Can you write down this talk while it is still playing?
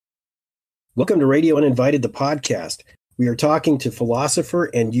Welcome to Radio Uninvited, the podcast. We are talking to philosopher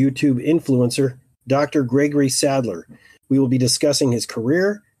and YouTube influencer, Dr. Gregory Sadler. We will be discussing his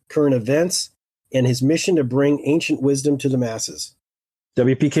career, current events, and his mission to bring ancient wisdom to the masses.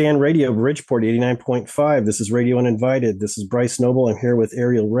 WPKN Radio, Bridgeport 89.5. This is Radio Uninvited. This is Bryce Noble. I'm here with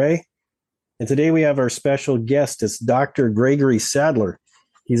Ariel Ray. And today we have our special guest. It's Dr. Gregory Sadler.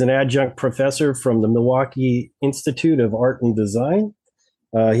 He's an adjunct professor from the Milwaukee Institute of Art and Design.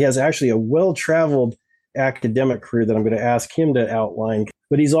 He has actually a well-traveled academic career that I'm going to ask him to outline.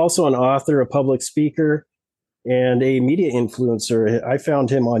 But he's also an author, a public speaker, and a media influencer. I found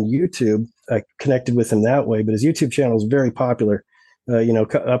him on YouTube. I connected with him that way, but his YouTube channel is very popular.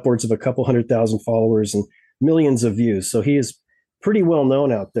 Upwards of a couple 100,000 followers and millions of views. So he is pretty well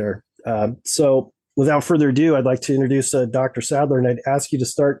known out there. So without further ado, I'd like to introduce Dr. Sadler, and I'd ask you to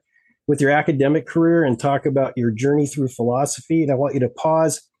start with your academic career and talk about your journey through philosophy. And I want you to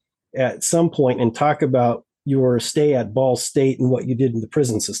pause at some point and talk about your stay at Ball State and what you did in the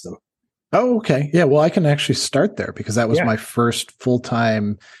prison system. Oh, okay. Yeah, well, I can actually start there because that was my first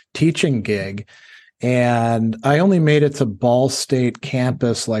full-time teaching gig. And I only made it to Ball State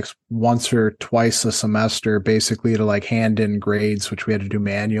campus like once or twice a semester, basically to like hand in grades, which we had to do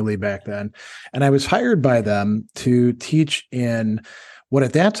manually back then. And I was hired by them to teach in what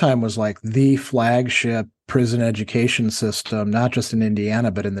at that time was like the flagship prison education system, not just in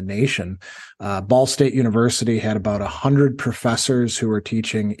Indiana, but in the nation. Ball State University had about 100 professors who were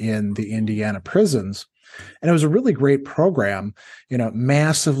teaching in the Indiana prisons. And it was a really great program,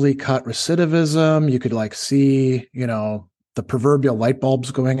 massively cut recidivism. You could like see, the proverbial light bulbs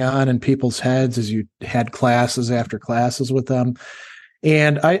going on in people's heads as you had classes after classes with them.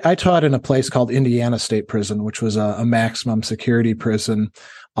 And I taught in a place called Indiana State Prison, which was a maximum security prison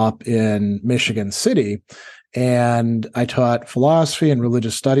up in Michigan City. And I taught philosophy and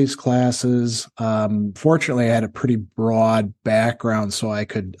religious studies classes. Fortunately, I had a pretty broad background, so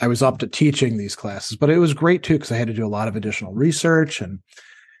I was up to teaching these classes. But it was great too, because I had to do a lot of additional research, and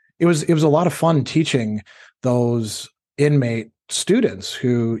it was a lot of fun teaching those inmate students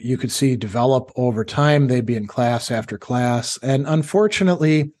who you could see develop over time. They'd be in class after class. And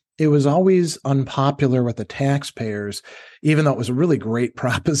unfortunately, it was always unpopular with the taxpayers, even though it was a really great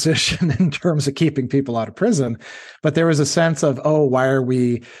proposition in terms of keeping people out of prison. But there was a sense of, why are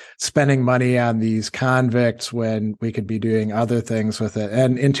we spending money on these convicts when we could be doing other things with it?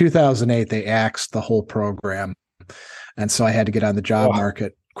 And in 2008, they axed the whole program. And so I had to get on the job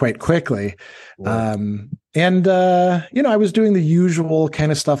market quite quickly. Wow. I was doing the usual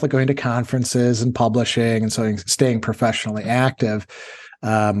kind of stuff, like going to conferences and publishing, and so staying professionally active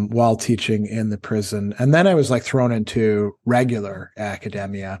while teaching in the prison. And then I was like thrown into regular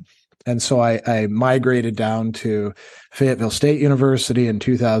academia. And so I migrated down to Fayetteville State University in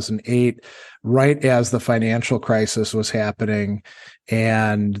 2008, right as the financial crisis was happening.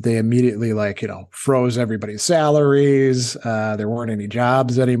 And they immediately froze everybody's salaries. There weren't any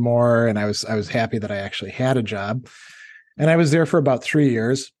jobs anymore. And I was happy that I actually had a job. And I was there for about 3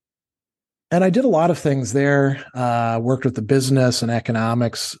 years. And I did a lot of things there, worked with the business and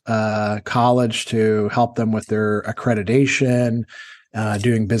economics college to help them with their accreditation,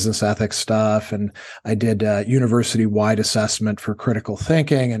 doing business ethics stuff. And I did university-wide assessment for critical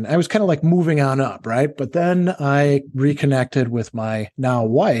thinking. And I was kind of like moving on up, right? But then I reconnected with my now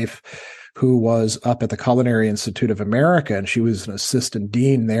wife, who was up at the Culinary Institute of America, and she was an assistant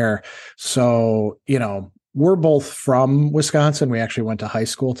dean there. So, we're both from Wisconsin. We actually went to high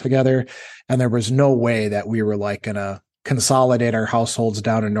school together, and there was no way that we were like going to consolidate our households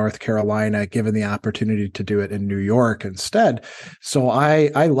down in North Carolina, given the opportunity to do it in New York instead. So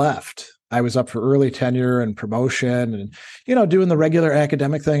I left. I was up for early tenure and promotion and, doing the regular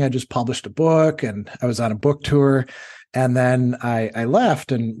academic thing. I just published a book and I was on a book tour. And then I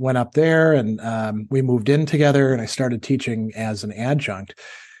left and went up there, and we moved in together, and I started teaching as an adjunct.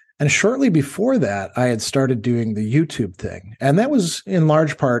 And shortly before that, I had started doing the YouTube thing. And that was in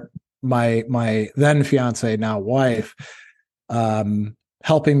large part my then fiance, now wife,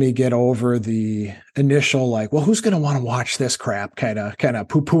 helping me get over the initial who's going to want to watch this crap kind of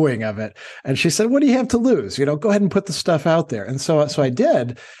poo-pooing of it. And she said, what do you have to lose? Go ahead and put the stuff out there. And so I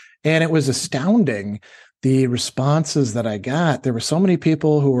did. And it was astounding, the responses that I got. There were so many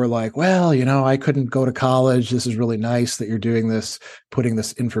people who were like, well, I couldn't go to college. This is really nice that you're doing this, putting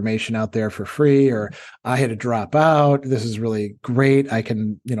this information out there for free, or I had to drop out. This is really great. I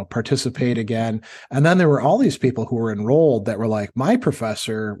can, participate again. And then there were all these people who were enrolled that were like, my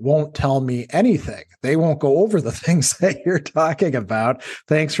professor won't tell me anything. They won't go over the things that you're talking about.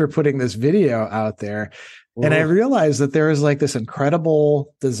 Thanks for putting this video out there. And I Mhm. realized that there is like this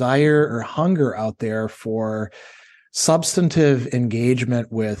incredible desire or hunger out there for substantive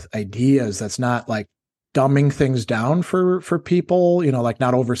engagement with ideas that's not like dumbing things down for people, like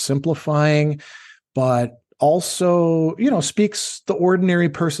not oversimplifying, but also, speaks the ordinary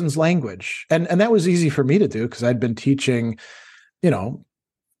person's language. And that was easy for me to do because I'd been teaching, you know,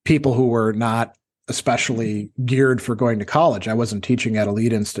 people who were not especially geared for going to college. I wasn't teaching at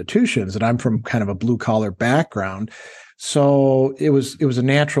elite institutions, and I'm from kind of a blue collar background. So it was a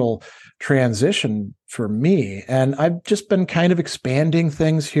natural transition for me. And I've just been kind of expanding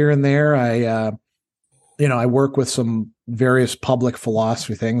things here and there. I work with some various public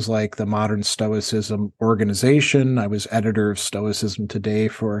philosophy things like the Modern Stoicism organization. I was editor of Stoicism Today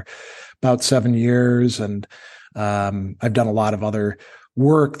for about 7 years. And I've done a lot of other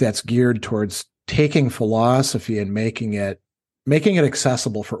work that's geared towards taking philosophy and making it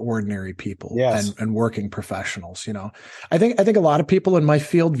accessible for ordinary people Yes. and working professionals. I think a lot of people in my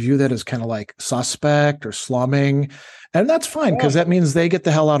field view that as kind of like suspect or slumming, and that's fine because that means they get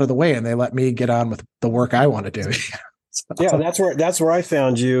the hell out of the way and they let me get on with the work I want to do. Yeah, that's where I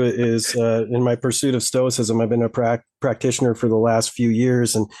found you is in my pursuit of Stoicism. I've been a practitioner for the last few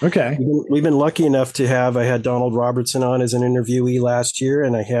years, and Okay. we've been lucky enough to have. I had Donald Robertson on as an interviewee last year,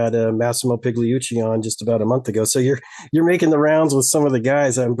 and I had Massimo Pigliucci on just about a month ago. So you're making the rounds with some of the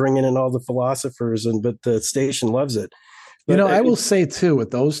guys. I'm bringing in all the philosophers, but the station loves it. But I will say too,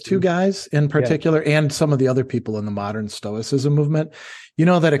 with those two guys in yeah, particular, and some of the other people in the modern Stoicism movement,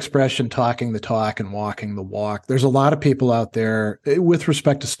 that expression, talking the talk and walking the walk. There's a lot of people out there with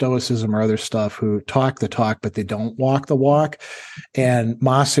respect to Stoicism or other stuff who talk the talk, but they don't walk the walk. And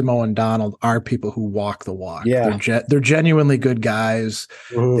Massimo and Donald are people who walk the walk. yeah. They're genuinely good guys.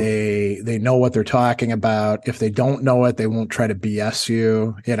 Mhm. They know what they're talking about. If they don't know it, they won't try to BS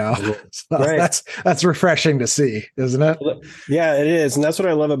you. So Right. that's refreshing to see, isn't it? Yeah, it is. And that's what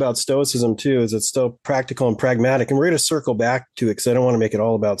I love about Stoicism too, is it's still practical and pragmatic. And we're going to circle back to it because I don't want to make it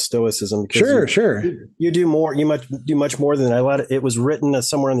all about Stoicism. Because Sure. you do more, you do much more than that. It was written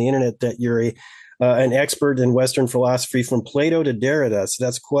somewhere on the internet that you're an expert in Western philosophy from Plato to Derrida. So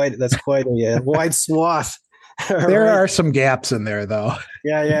that's quite a wide swath. There Right? are some gaps in there though.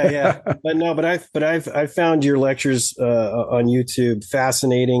 Yeah. I've found your lectures on YouTube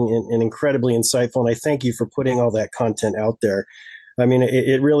fascinating and incredibly insightful, and I thank you for putting all that content out there. I mean,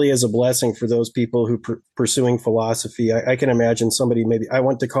 it really is a blessing for those people who pursuing philosophy. I can imagine somebody, maybe I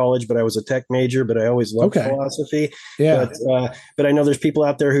went to college, but I was a tech major, but I always loved Okay. philosophy. Yeah. But I know there's people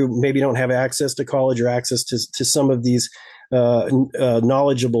out there who maybe don't have access to college or access to some of these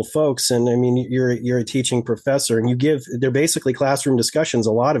knowledgeable folks. And I mean, you're a teaching professor, and they're basically classroom discussions.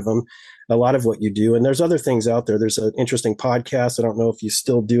 A lot of them, a lot of what you do. And there's other things out there. There's an interesting podcast. I don't know if you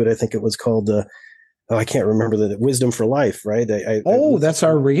still do it. I think it was called. I can't remember the Wisdom for Life, right? That's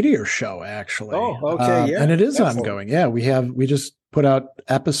our radio show, actually. Oh, okay, yeah, and it is excellent. ongoing. Yeah, we just put out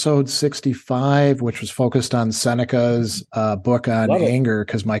episode 65, which was focused on Seneca's book on Love it. anger,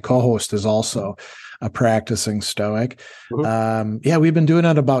 because my co-host is also a practicing Stoic. Mhm. We've been doing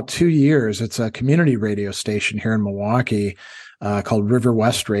it about 2 years. It's a community radio station here in Milwaukee called River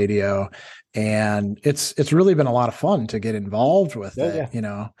West Radio. And it's really been a lot of fun to get involved with it.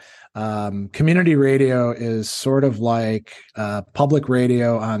 Yeah. Community radio is sort of like public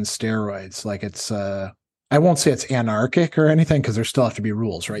radio on steroids. Like I won't say it's anarchic or anything because there still have to be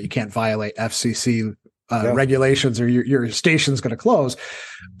rules, right? You can't violate FCC regulations or your station's going to close.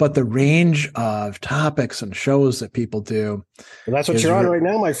 But the range of topics and shows that people do. Well, that's what you're on right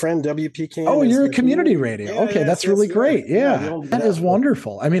now, my friend. WPKM. Oh, you're a community radio. Yeah, okay, that's really great. Yeah, that is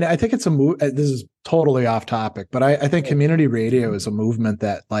wonderful. I mean, I think it's this is totally off topic, but I think community radio is a movement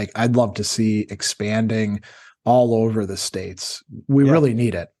that like I'd love to see expanding all over the states. We really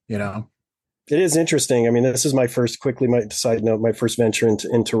need it, It is interesting. I mean, this is my first venture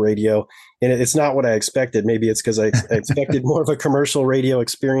into radio, and it's not what I expected. Maybe it's because I expected more of a commercial radio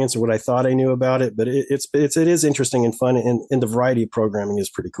experience or what I thought I knew about it. But it is interesting and fun, and the variety of programming is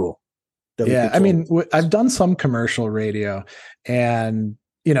pretty cool. Yeah, I mean, I've done some commercial radio, and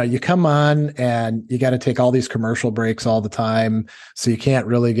you come on and you got to take all these commercial breaks all the time, so you can't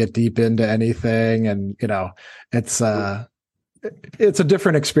really get deep into anything, and it's a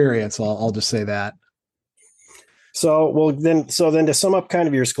different experience. I'll just say that. So then to sum up kind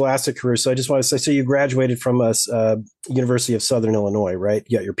of your scholastic career, so I just want to say, so you graduated from University of Southern Illinois, right?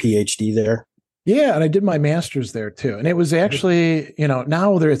 You got your PhD there. Yeah, and I did my master's there too. And it was actually,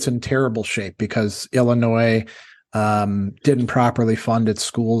 now it's in terrible shape because Illinois didn't properly fund its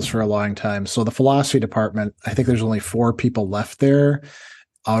schools for a long time. So the philosophy department, I think there's only 4 people left there.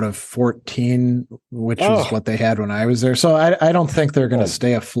 out of 14, which is Oh, what they had when I was there. So I don't think they're going to good.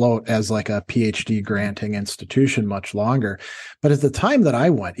 stay afloat as like a PhD granting institution much longer. But at the time that I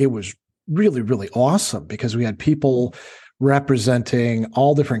went, it was really, really awesome because we had people representing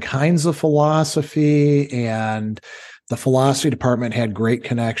all different kinds of philosophy, and the philosophy department had great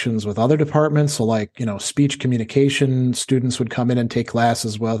connections with other departments. So like, speech communication students would come in and take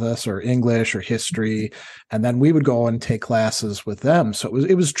classes with us, or English or history. And then we would go and take classes with them. So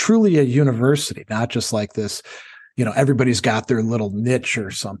it was truly a university, not just like this, everybody's got their little niche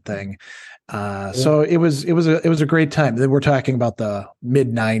or something. So it was a great time. Then we're talking about the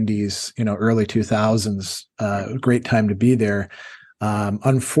mid 90s, early 2000s, great time to be there.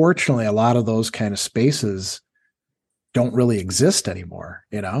 Unfortunately, a lot of those kind of spaces don't really exist anymore,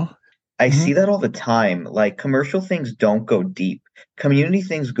 I Mm-hmm. see that all the time. Like commercial things don't go deep. Community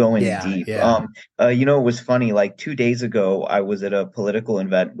things go in deep. Yeah. It was funny. Like 2 days ago, I was at a political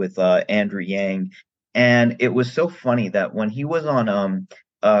event with Andrew Yang, and it was so funny that when he was on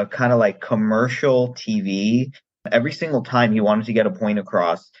kind of like commercial TV, every single time he wanted to get a point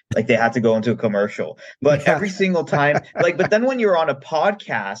across, like they had to go into a commercial. But Yeah. every single time, but then when you're on a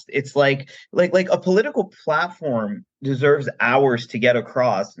podcast, it's like a political platform deserves hours to get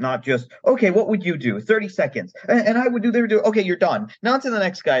across, not just, okay, what would you do? 30 seconds. And I would do, okay, you're done. Now to the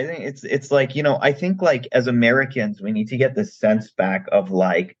next guy. It's like, I think like as Americans, we need to get the sense back of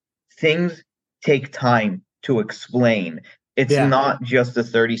like things take time to explain. It's not just a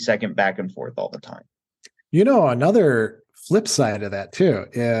 30-second back and forth all the time. Another flip side of that too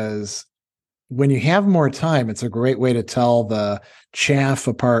is when you have more time, it's a great way to tell the chaff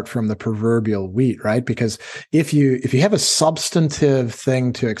apart from the proverbial wheat, right? Because if you have a substantive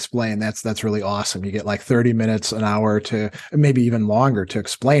thing to explain, that's really awesome. You get like 30 minutes, an hour to maybe even longer to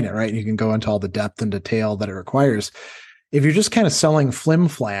explain it, right? You can go into all the depth and detail that it requires. If you're just kind of selling flim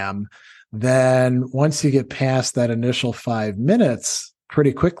flam, then once you get past that initial 5 minutes,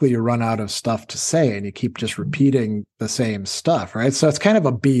 pretty quickly you run out of stuff to say and you keep just repeating the same stuff, right? So it's kind of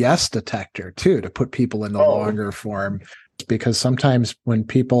a BS detector too, to put people in the longer form, because sometimes when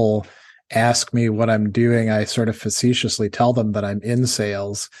people ask me what I'm doing, I sort of facetiously tell them that I'm in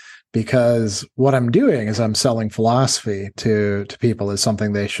sales, because what I'm doing is I'm selling philosophy to people is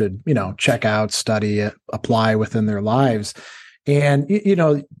something they should, check out, study it, apply within their lives. And,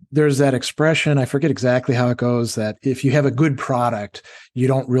 there's that expression, I forget exactly how it goes, that if you have a good product, you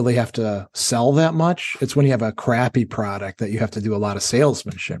don't really have to sell that much. It's when you have a crappy product that you have to do a lot of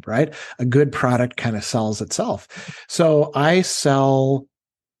salesmanship, right? A good product kind of sells itself. So I sell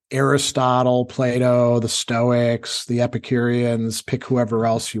Aristotle, Plato, the Stoics, the Epicureans, pick whoever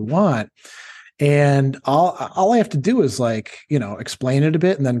else you want. And all I have to do is explain it a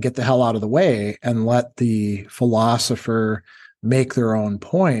bit and then get the hell out of the way and let the philosopher make their own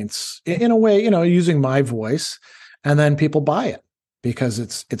points in a way, using my voice, and then people buy it because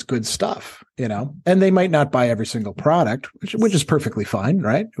it's good stuff, and they might not buy every single product, which is perfectly fine,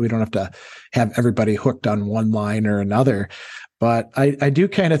 right? We don't have to have everybody hooked on one line or another. But I do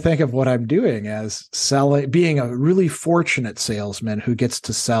kind of think of what I'm doing as being a really fortunate salesman who gets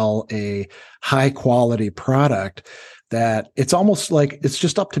to sell a high quality product that it's almost like it's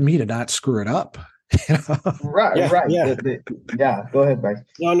just up to me to not screw it up. Right. Yeah. Go ahead, Bryce.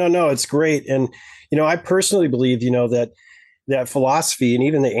 No, it's great. And, I personally believe, that philosophy and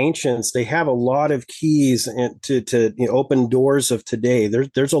even the ancients, they have a lot of keys to open doors of today.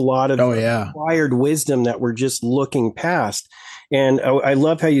 There's a lot of acquired wisdom that we're just looking past. And I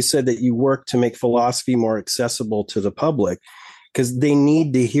love how you said that you work to make philosophy more accessible to the public, because they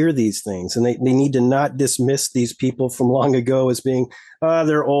need to hear these things, and they need to not dismiss these people from long ago as being,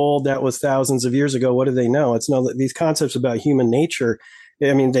 they're old. That was thousands of years ago. What do they know? It's no, these concepts about human nature.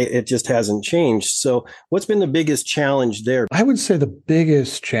 I mean, it just hasn't changed. So what's been the biggest challenge there? I would say the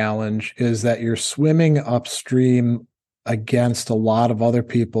biggest challenge is that you're swimming upstream against a lot of other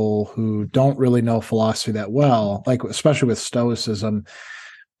people who don't really know philosophy that well, like especially with Stoicism,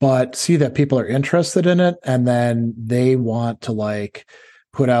 but see that people are interested in it, and then they want to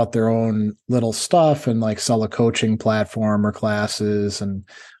put out their own little stuff and sell a coaching platform or classes, and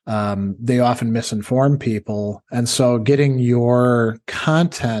they often misinform people. And so getting your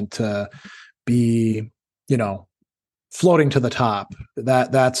content to be, floating to the top,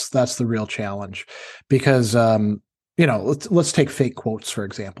 that's the real challenge, because let's take fake quotes, for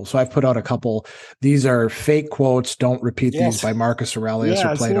example. So I've put out a couple. These are fake quotes. Don't repeat these by Marcus Aurelius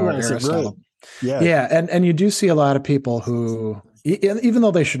or Plato or Aristotle. Yeah. And you do see a lot of people who, even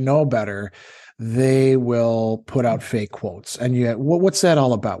though they should know better, they will put out fake quotes. And what's that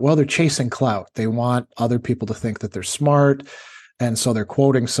all about? Well, they're chasing clout. They want other people to think that they're smart. And so they're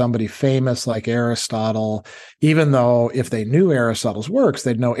quoting somebody famous like Aristotle, even though if they knew Aristotle's works,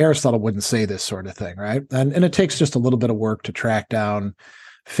 they'd know Aristotle wouldn't say this sort of thing, right? And it takes just a little bit of work to track down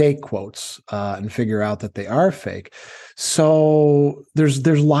fake quotes and figure out that they are fake. So there's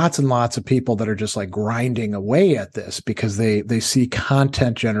lots and lots of people that are just like grinding away at this because they see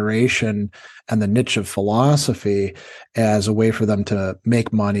content generation and the niche of philosophy as a way for them to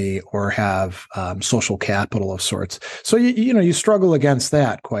make money or have social capital of sorts. So you struggle against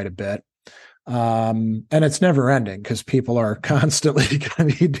that quite a bit. And it's never ending because people are constantly going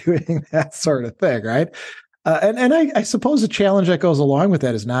to be doing that sort of thing, right? And I suppose the challenge that goes along with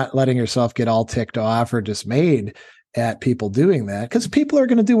that is not letting yourself get all ticked off or dismayed at people doing that, because people are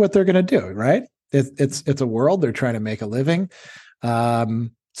going to do what they're going to do, right? It's a world, they're trying to make a living.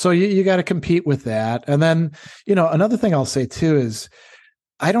 So you got to compete with that. And then, another thing I'll say too is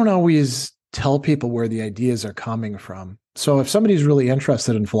I don't always tell people where the ideas are coming from. So if somebody's really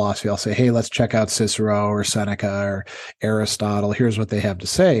interested in philosophy, I'll say, hey, let's check out Cicero or Seneca or Aristotle. Here's what they have to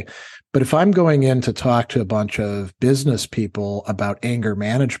say. But if I'm going in to talk to a bunch of business people about anger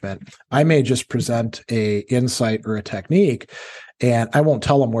management, I may just present a insight or a technique, and I won't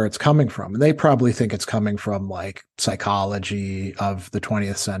tell them where it's coming from. And they probably think it's coming from like psychology of the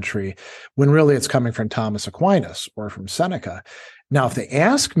 20th century, when really it's coming from Thomas Aquinas or from Seneca. Now, if they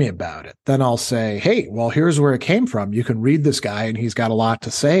ask me about it, then I'll say, hey, well, here's where it came from. You can read this guy, and he's got a lot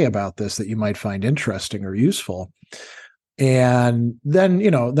to say about this that you might find interesting or useful. And then,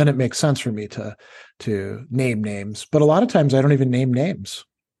 then it makes sense for me to name names. But a lot of times I don't even name names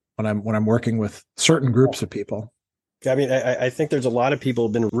when I'm working with certain groups of people. I mean, I think there's a lot of people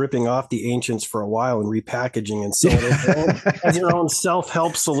who've been ripping off the ancients for a while and repackaging and selling it as their own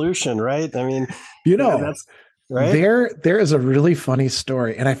self-help solution, right? I mean, that's right. There is a really funny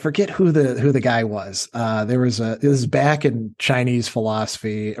story, and I forget who the guy was. It was back in Chinese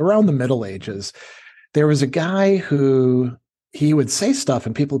philosophy around the Middle Ages. There was a guy who he would say stuff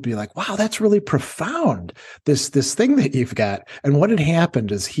and people would be like, wow, that's really profound. This thing that you've got. And what had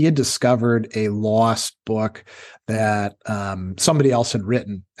happened is he had discovered a lost book that somebody else had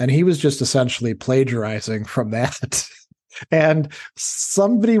written. And he was just essentially plagiarizing from that. And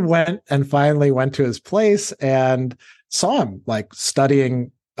somebody finally went to his place and saw him like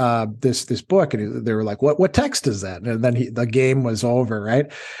studying this book, and they were like, what text is that? And then the game was over, right?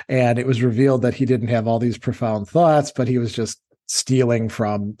 And it was revealed that he didn't have all these profound thoughts, but he was just stealing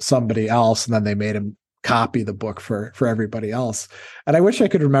from somebody else, and then they made him copy the book for everybody else. And I wish I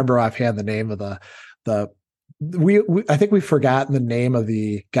could remember offhand the name of I think we've forgotten the name of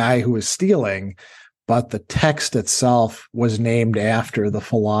the guy who was stealing, but the text itself was named after the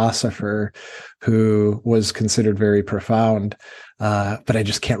philosopher who was considered very profound. But I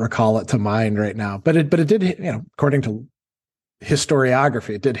just can't recall it to mind right now. But it did, according to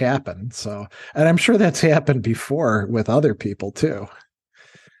historiography, it did happen. So, and I'm sure that's happened before with other people too.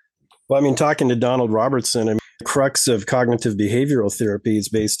 Well, I mean, talking to Donald Robertson, I mean, the crux of cognitive behavioral therapy is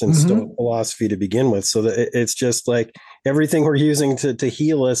based in Stoic philosophy to begin with. So that it's just like everything we're using to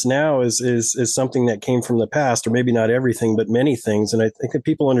heal us now is something that came from the past, or maybe not everything, but many things. And I think if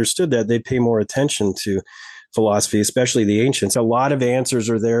people understood that, they'd pay more attention to philosophy, especially the ancients. A lot of answers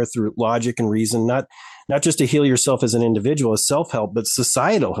are there through logic and reason, not just to heal yourself as an individual, as self-help, but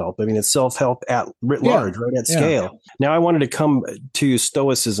societal help. I mean, it's self-help at writ large, right, at scale. Now, I wanted to come to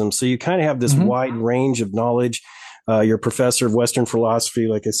Stoicism. So you kind of have this wide range of knowledge. You're a professor of Western philosophy,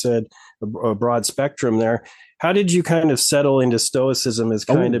 like I said, a broad spectrum there. How did you kind of settle into Stoicism as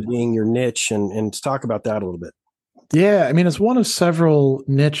kind of being your niche? And talk about that a little bit. Yeah, I mean, it's one of several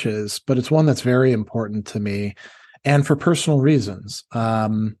niches, but it's one that's very important to me and for personal reasons.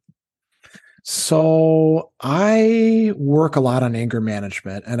 So I work a lot on anger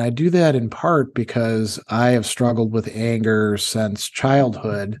management, and I do that in part because I have struggled with anger since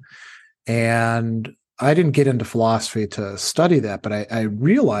childhood. And I didn't get into philosophy to study that, but I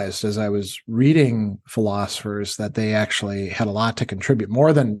realized as I was reading philosophers that they actually had a lot to contribute,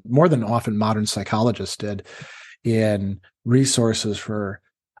 more than often modern psychologists did, in resources for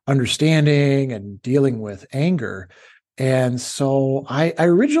understanding and dealing with anger. And so I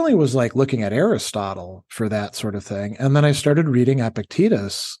originally was like looking at Aristotle for that sort of thing. And then I started reading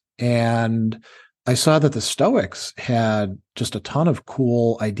Epictetus, and I saw that the Stoics had just a ton of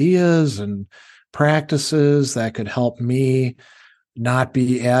cool ideas and practices that could help me not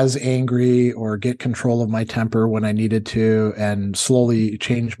be as angry or get control of my temper when I needed to, and slowly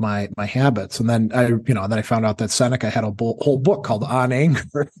change my habits. And then I found out that Seneca had a whole book called On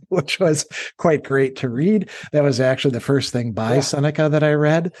Anger, which was quite great to read. That was actually the first thing by Seneca that I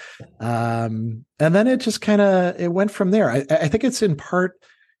read. And then it just it went from there. I think it's in part,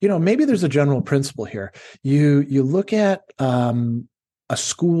 maybe there's a general principle here. You look at a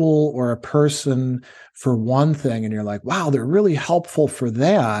school or a person for one thing, and you're like, wow, they're really helpful for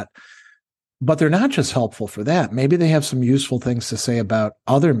that. But they're not just helpful for that. Maybe they have some useful things to say about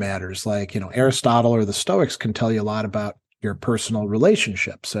other matters, like, Aristotle or the Stoics can tell you a lot about your personal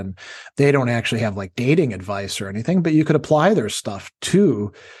relationships, and they don't actually have like dating advice or anything, but you could apply their stuff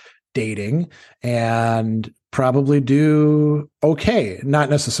to dating and probably do okay. Not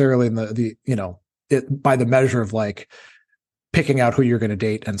necessarily in by the measure of like picking out who you're going to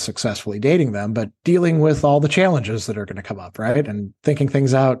date and successfully dating them, but dealing with all the challenges that are going to come up, right? And thinking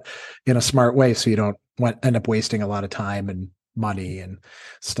things out in a smart way so you don't end up wasting a lot of time and money and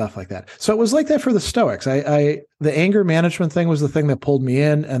stuff like that. So it was like that for the Stoics. The anger management thing was the thing that pulled me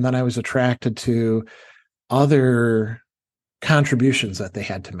in, and then I was attracted to other contributions that they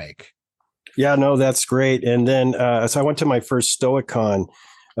had to make. Yeah, no, that's great. And then, so I went to my first StoicCon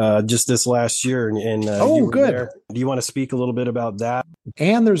just this last year, and you were good. there. Do you want to speak a little bit about that?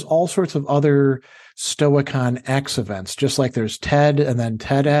 And there's all sorts of other StoicCon X events, just like there's TED and then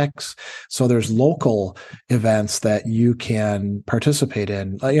TEDx. So there's local events that you can participate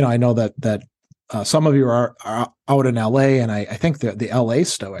in. I know that some of you are out in LA, and I think the LA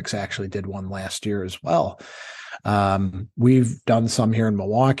Stoics actually did one last year as well. We've done some here in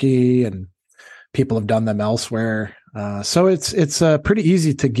Milwaukee, and people have done them elsewhere. So it's pretty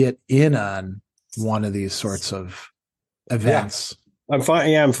easy to get in on one of these sorts of events. Yeah.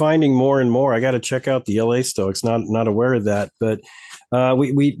 I'm finding more and more. I got to check out the LA Stoics. Not aware of that, but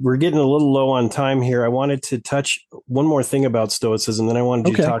we're getting a little low on time here. I wanted to touch one more thing about Stoicism, then I wanted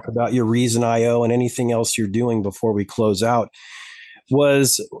you to talk about your Reason.io and anything else you're doing before we close out.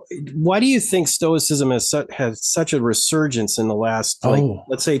 Why do you think Stoicism has such a resurgence in the last,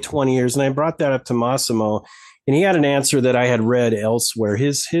 let's say 20 years? And I brought that up to Massimo, and he had an answer that I had read elsewhere.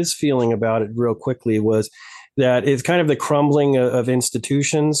 His feeling about it real quickly was that it's kind of the crumbling of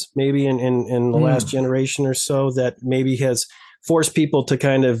institutions, maybe in the last generation or so, that maybe has forced people to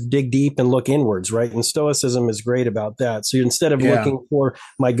kind of dig deep and look inwards, right? And Stoicism is great about that. So instead of looking for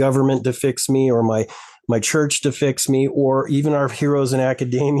my government to fix me, or my church to fix me, or even our heroes in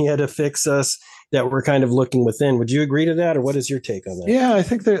academia to fix us, that we're kind of looking within. Would you agree to that, or what is your take on that? Yeah, I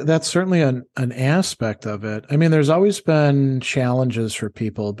think that's certainly an aspect of it. I mean, there's always been challenges for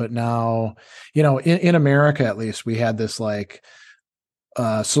people, but now, in America, at least, we had this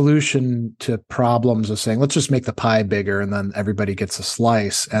solution to problems of saying, let's just make the pie bigger and then everybody gets a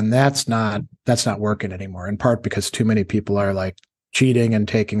slice. And that's not working anymore, in part because too many people are like cheating and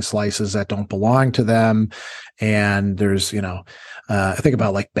taking slices that don't belong to them. And there's, I think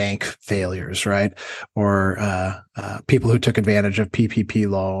about like bank failures, right? Or people who took advantage of PPP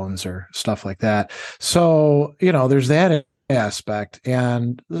loans or stuff like that. So, there's that aspect.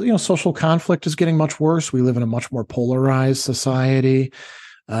 And, social conflict is getting much worse. We live in a much more polarized society.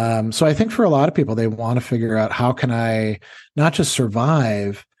 So I think for a lot of people, they want to figure out, how can I not just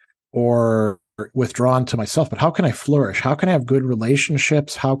survive or withdrawn to myself, but how can I flourish? How can I have good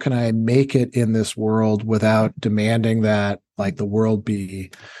relationships? How can I make it in this world without demanding that like the world be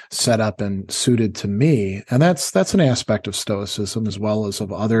set up and suited to me? And that's an aspect of Stoicism as well as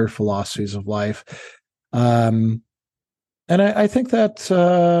of other philosophies of life. And I think that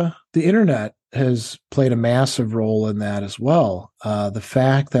the internet has played a massive role in that as well. The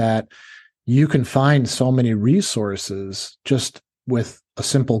fact that you can find so many resources just with a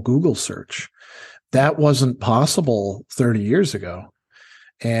simple Google search. That wasn't possible 30 years ago.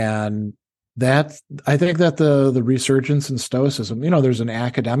 And I think that the resurgence in Stoicism, there's an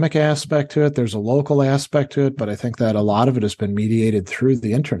academic aspect to it, there's a local aspect to it, but I think that a lot of it has been mediated through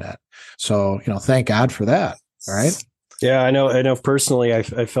the internet. So, thank God for that. All right. Yeah, I know personally, I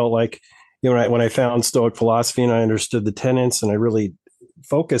felt like, when I found Stoic philosophy and I understood the tenets and I really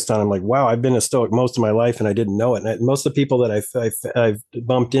focused on, I'm like, wow, I've been a Stoic most of my life and I didn't know it. And most of the people that I've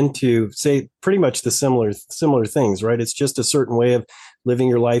bumped into say pretty much the similar things, right? It's just a certain way of living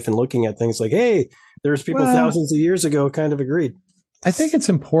your life and looking at things like, hey, there's people thousands of years ago kind of agreed. I think it's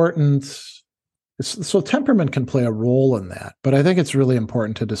important. So temperament can play a role in that, but I think it's really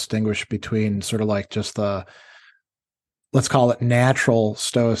important to distinguish between sort of like just the let's call it natural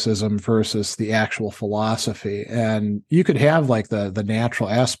stoicism versus the actual philosophy. And you could have like the natural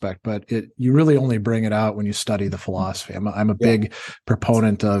aspect, but you really only bring it out when you study the philosophy. I'm a big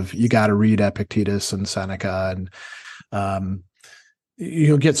proponent of, you got to read Epictetus and Seneca, and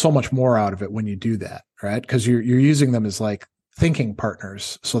you'll get so much more out of it when you do that, right? Because you're using them as like thinking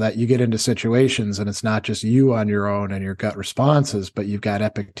partners, so that you get into situations and it's not just you on your own and your gut responses, but you've got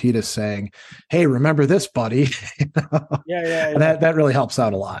Epictetus saying, hey, remember this, buddy. And that really helps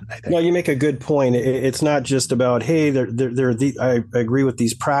out a lot, I think. No, you make a good point. It's not just about, hey, I agree with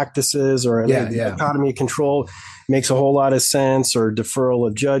these practices, or the economy of control makes a whole lot of sense, or deferral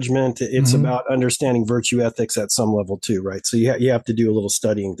of judgment. It's about understanding virtue ethics at some level too, right? So you have to do a little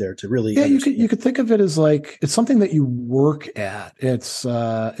studying there to really. Yeah, you could think of it as like, it's something that you work at. It's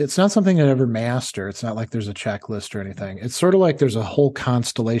not something you ever master. It's not like there's a checklist or anything. It's sort of like there's a whole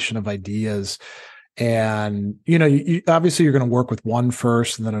constellation of ideas. And, you obviously you're going to work with one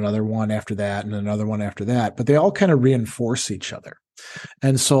first, and then another one after that, and another one after that, but they all kind of reinforce each other.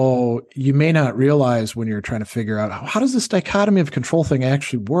 And so you may not realize when you're trying to figure out, how does this dichotomy of control thing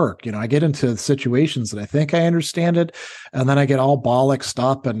actually work? I get into situations that I think I understand it, and then I get all bollocksed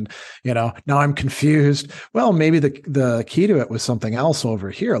up, and, now I'm confused. Well, maybe the key to it was something else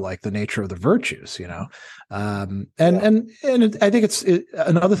over here, like the nature of the virtues, and I think it's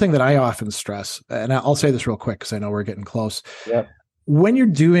another thing that I often stress, and I'll say this real quick because I know we're getting close. Yep. When you're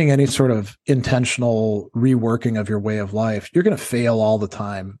doing any sort of intentional reworking of your way of life, you're going to fail all the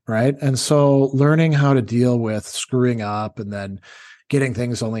time, right? And so learning how to deal with screwing up and then getting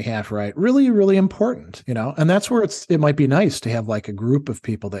things only half right, really, really important, and that's where it might be nice to have like a group of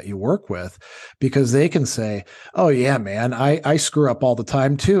people that you work with, because they can say, oh yeah, man, I screw up all the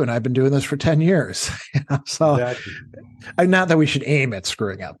time too. And I've been doing this for 10 years. So exactly. Not that we should aim at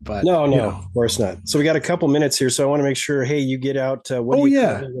screwing up, but no, of course not. So we got a couple minutes here. So I want to make sure, hey, you get out what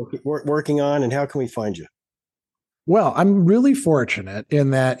working on, and how can we find you? Well, I'm really fortunate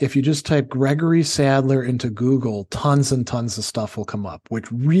in that if you just type Gregory Sadler into Google, tons and tons of stuff will come up,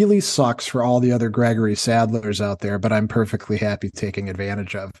 which really sucks for all the other Gregory Sadlers out there, but I'm perfectly happy taking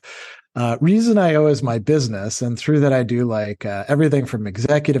advantage of. Reason IO is my business, and through that I do like everything from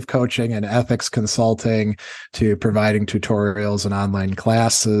executive coaching and ethics consulting to providing tutorials and online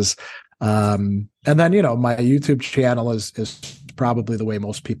classes. And then, my YouTube channel is probably the way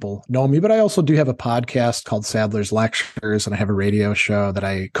most people know me, but I also do have a podcast called Sadler's Lectures, and I have a radio show that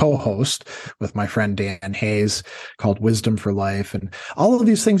I co-host with my friend Dan Hayes called Wisdom for Life. And all of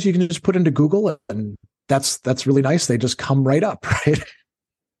these things you can just put into Google, and that's really nice. They just come right up, right?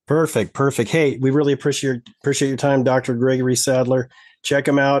 Perfect. Hey, we really appreciate your time, Dr. Gregory Sadler. Check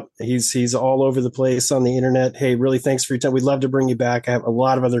him out. He's all over the place on the internet. Hey, really, thanks for your time. We'd love to bring you back. I have a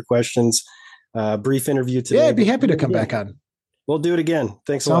lot of other questions. Brief interview today. Yeah, I'd be happy to come back on. We'll do it again.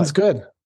 Thanks a lot. Sounds good.